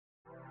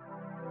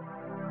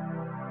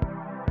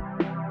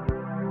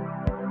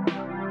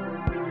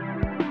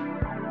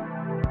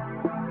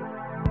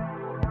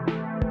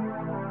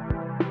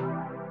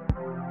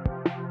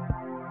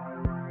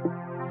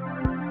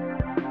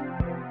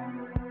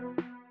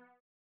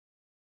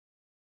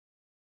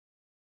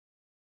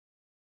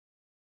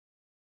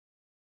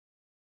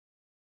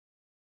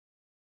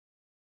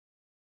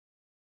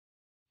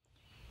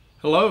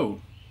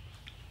Hello,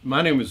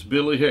 my name is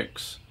Billy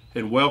Hix,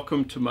 and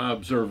welcome to my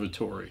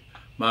observatory,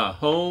 my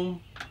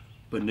home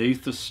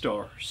beneath the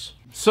stars.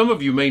 Some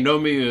of you may know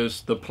me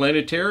as the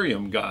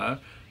planetarium guy.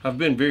 I've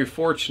been very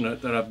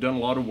fortunate that I've done a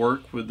lot of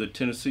work with the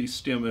Tennessee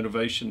STEM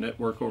Innovation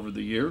Network over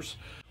the years.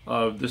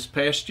 This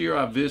past year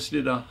I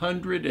visited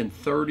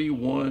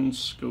 131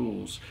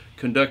 schools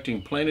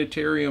conducting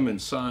planetarium and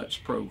science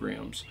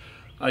programs.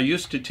 I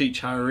used to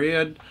teach higher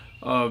ed.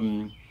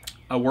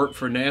 I worked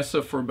for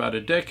NASA for about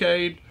a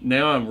decade.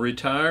 Now I'm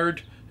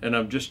retired and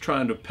I'm just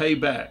trying to pay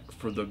back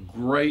for the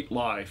great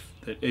life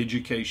that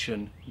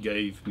education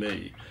gave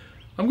me.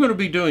 I'm going to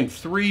be doing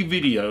 3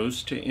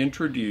 videos to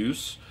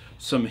introduce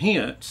some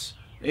hints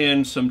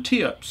and some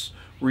tips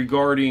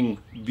regarding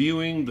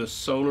viewing the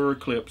solar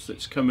eclipse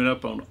that's coming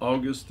up on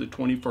August the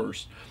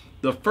 21st.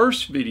 The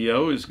first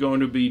video is going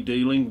to be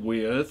dealing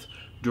with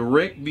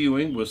direct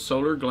viewing with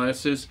solar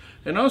glasses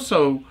and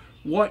also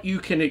what you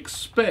can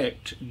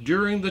expect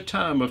during the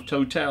time of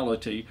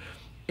totality,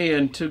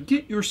 and to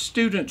get your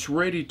students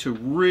ready to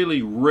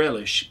really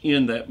relish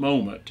in that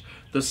moment.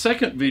 The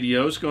second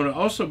video is going to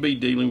also be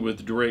dealing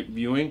with direct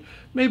viewing,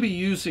 maybe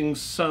using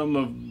some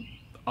of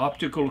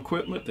optical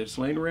equipment that's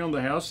laying around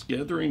the house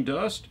gathering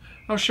dust.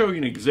 I'll show you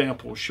an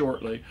example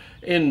shortly.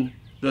 And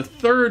the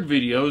third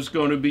video is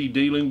going to be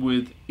dealing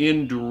with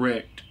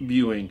indirect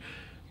viewing.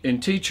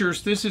 And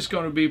teachers, this is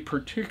going to be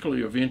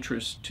particularly of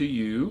interest to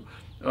you.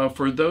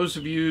 For those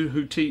of you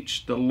who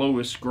teach the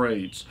lowest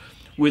grades.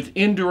 With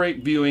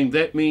indirect viewing,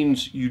 that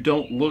means you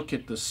don't look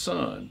at the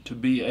sun to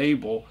be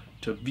able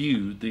to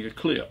view the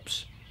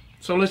eclipse.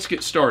 So let's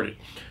get started.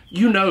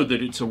 You know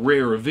that it's a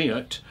rare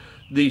event.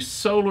 The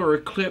solar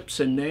eclipse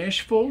in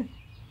Nashville,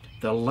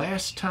 the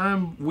last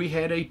time we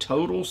had a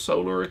total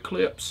solar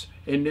eclipse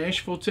in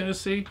Nashville,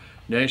 Tennessee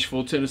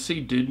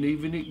didn't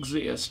even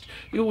exist.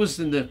 It was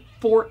in the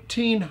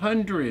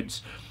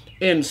 1400s.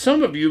 And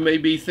some of you may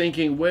be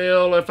thinking,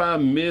 well, if I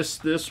miss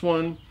this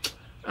one,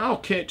 I'll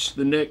catch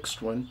the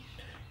next one.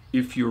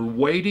 If you're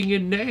waiting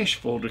in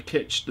Nashville to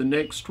catch the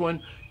next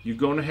one, you're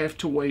going to have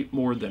to wait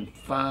more than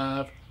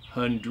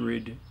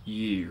 500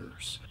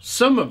 years.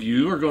 Some of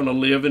you are going to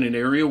live in an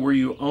area where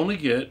you only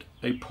get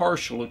a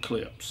partial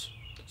eclipse.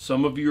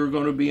 Some of you are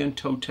going to be in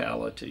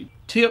totality.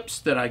 Tips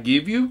that I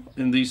give you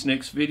in these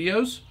next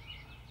videos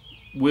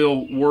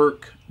will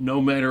work no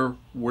matter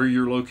where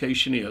your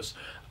location is.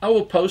 I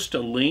will post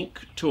a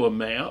link to a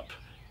map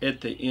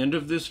at the end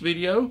of this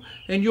video,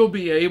 and you'll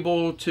be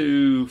able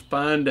to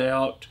find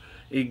out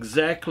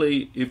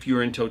exactly if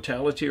you're in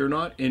totality or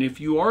not, and if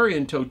you are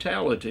in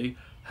totality,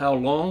 how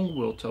long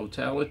will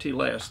totality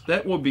last?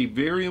 That will be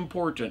very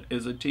important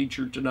as a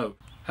teacher to know.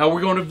 How are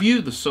we going to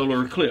view the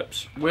solar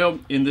eclipse? Well,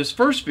 in this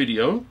first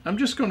video, I'm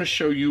just going to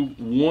show you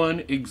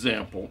one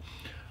example.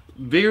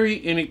 Very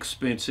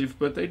inexpensive,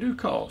 but they do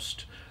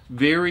cost.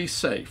 Very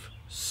safe.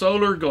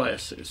 Solar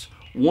glasses.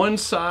 One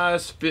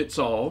size fits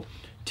all.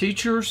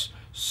 Teachers,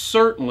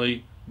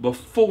 certainly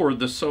before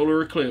the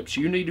solar eclipse,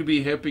 you need to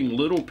be helping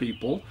little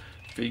people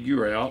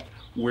figure out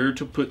where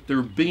to put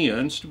their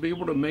bins to be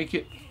able to make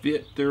it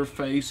fit their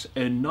face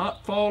and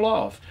not fall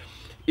off.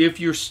 If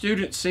your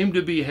students seem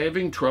to be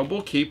having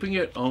trouble keeping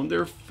it on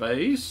their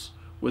face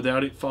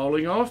without it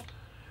falling off,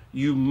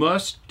 you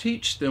must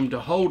teach them to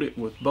hold it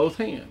with both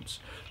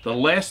hands. The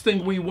last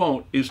thing we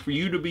want is for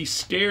you to be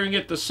staring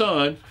at the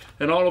sun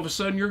and all of a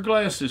sudden your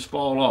glasses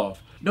fall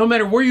off. No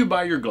matter where you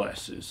buy your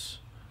glasses,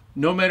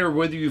 no matter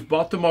whether you've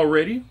bought them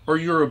already or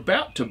you're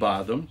about to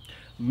buy them,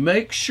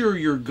 make sure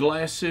your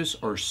glasses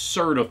are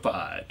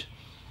certified.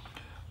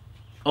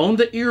 On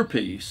the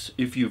earpiece,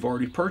 if you've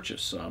already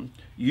purchased some,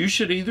 you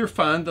should either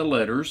find the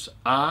letters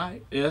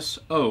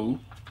ISO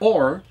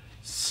or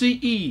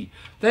CE.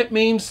 That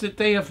means that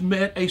they have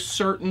met a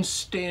certain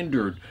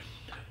standard.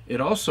 It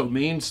also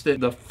means that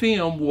the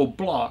film will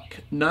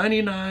block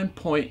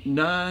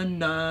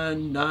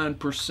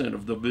 99.999%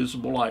 of the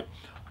visible light.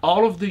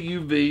 All of the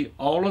UV,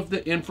 all of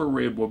the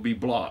infrared will be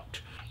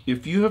blocked.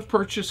 If you have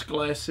purchased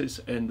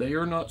glasses and they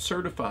are not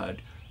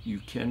certified, you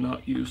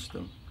cannot use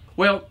them.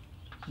 Well,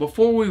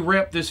 before we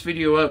wrap this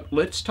video up,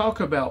 let's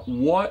talk about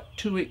what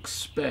to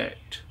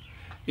expect.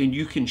 And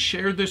you can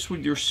share this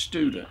with your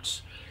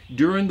students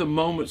during the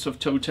moments of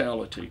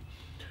totality.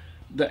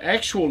 The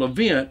actual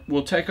event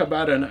will take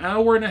about an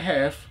hour and a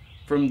half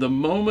from the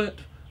moment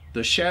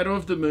the shadow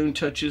of the moon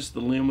touches the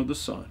limb of the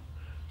sun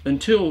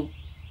until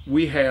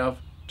we have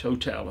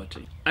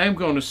totality. I'm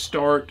going to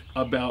start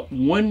about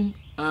 1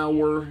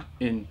 hour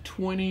and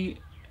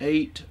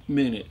 28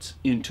 minutes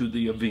into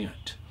the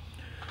event.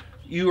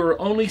 You are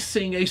only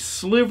seeing a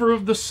sliver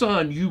of the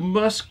sun. You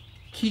must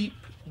keep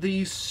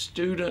these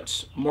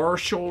students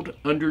marshaled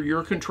under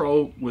your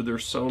control with their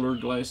solar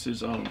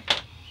glasses on.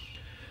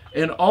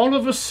 And all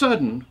of a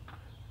sudden,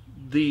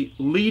 the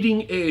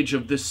leading edge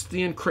of this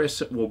thin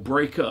crescent will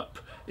break up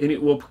and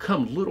it will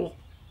become little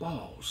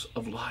balls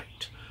of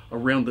light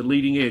around the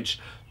leading edge.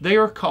 They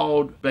are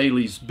called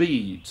Bailey's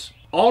beads.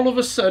 All of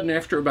a sudden,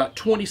 after about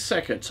 20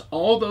 seconds,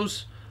 all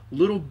those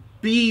little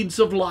beads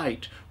of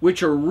light,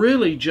 which are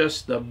really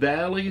just the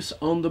valleys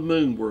on the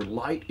moon where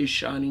light is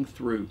shining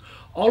through.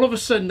 All of a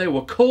sudden they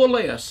will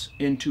coalesce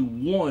into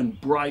one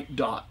bright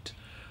dot.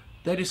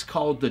 That is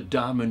called the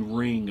diamond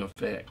ring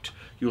effect.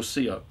 You'll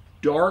see a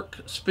dark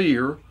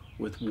sphere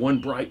with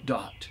one bright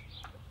dot.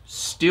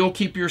 Still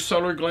keep your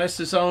solar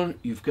glasses on.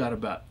 You've got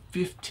about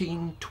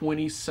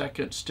 15-20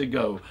 seconds to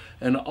go.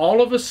 And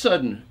all of a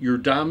sudden, your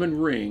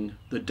diamond ring,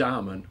 the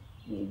diamond,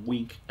 will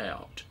wink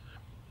out.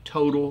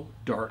 Total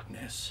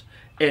darkness.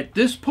 At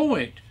this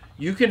point,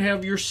 you can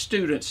have your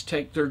students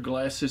take their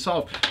glasses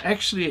off.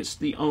 Actually, it's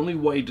the only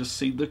way to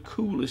see the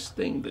coolest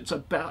thing that's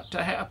about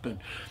to happen.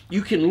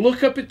 You can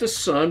look up at the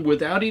sun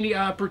without any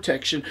eye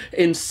protection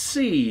and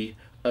see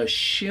a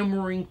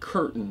shimmering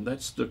curtain.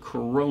 That's the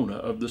corona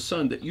of the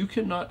sun that you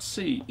cannot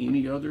see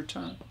any other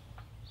time.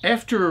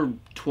 After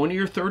 20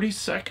 or 30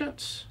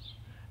 seconds,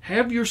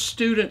 have your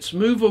students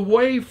move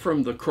away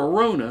from the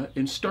corona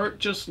and start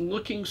just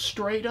looking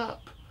straight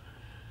up.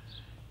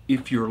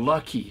 If you're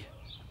lucky,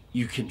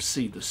 you can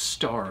see the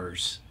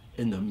stars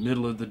in the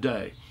middle of the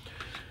day.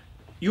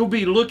 You'll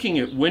be looking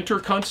at winter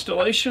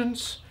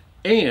constellations,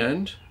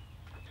 and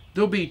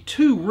there'll be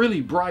two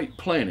really bright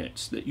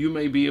planets that you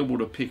may be able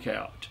to pick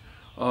out.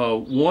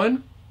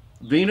 One,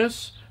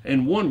 Venus,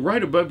 and one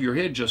right above your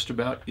head just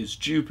about is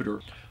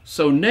Jupiter.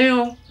 So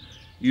now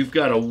you've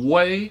got a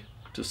way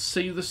to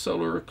see the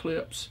solar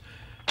eclipse,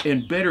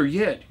 and better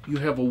yet, you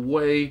have a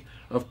way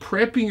of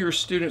prepping your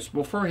students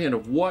beforehand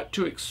of what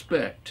to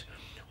expect.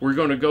 We're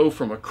going to go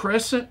from a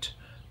crescent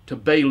to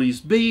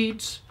Bailey's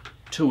beads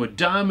to a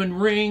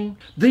diamond ring,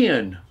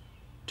 then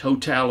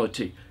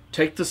totality.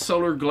 Take the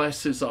solar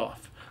glasses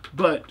off,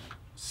 but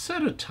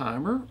set a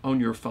timer on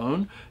your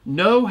phone.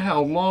 Know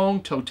how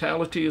long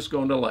totality is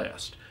going to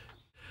last.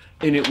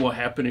 And it will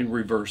happen in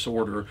reverse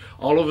order.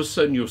 All of a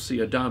sudden you'll see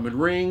a diamond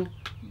ring,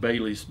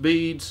 Bailey's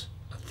beads,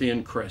 a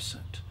thin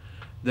crescent.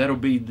 That'll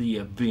be the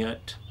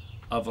event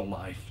of a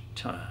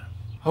lifetime.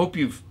 Hope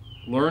you've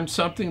learned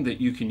something that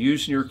you can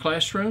use in your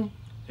classroom,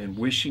 and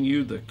wishing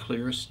you the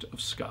clearest of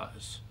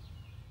skies.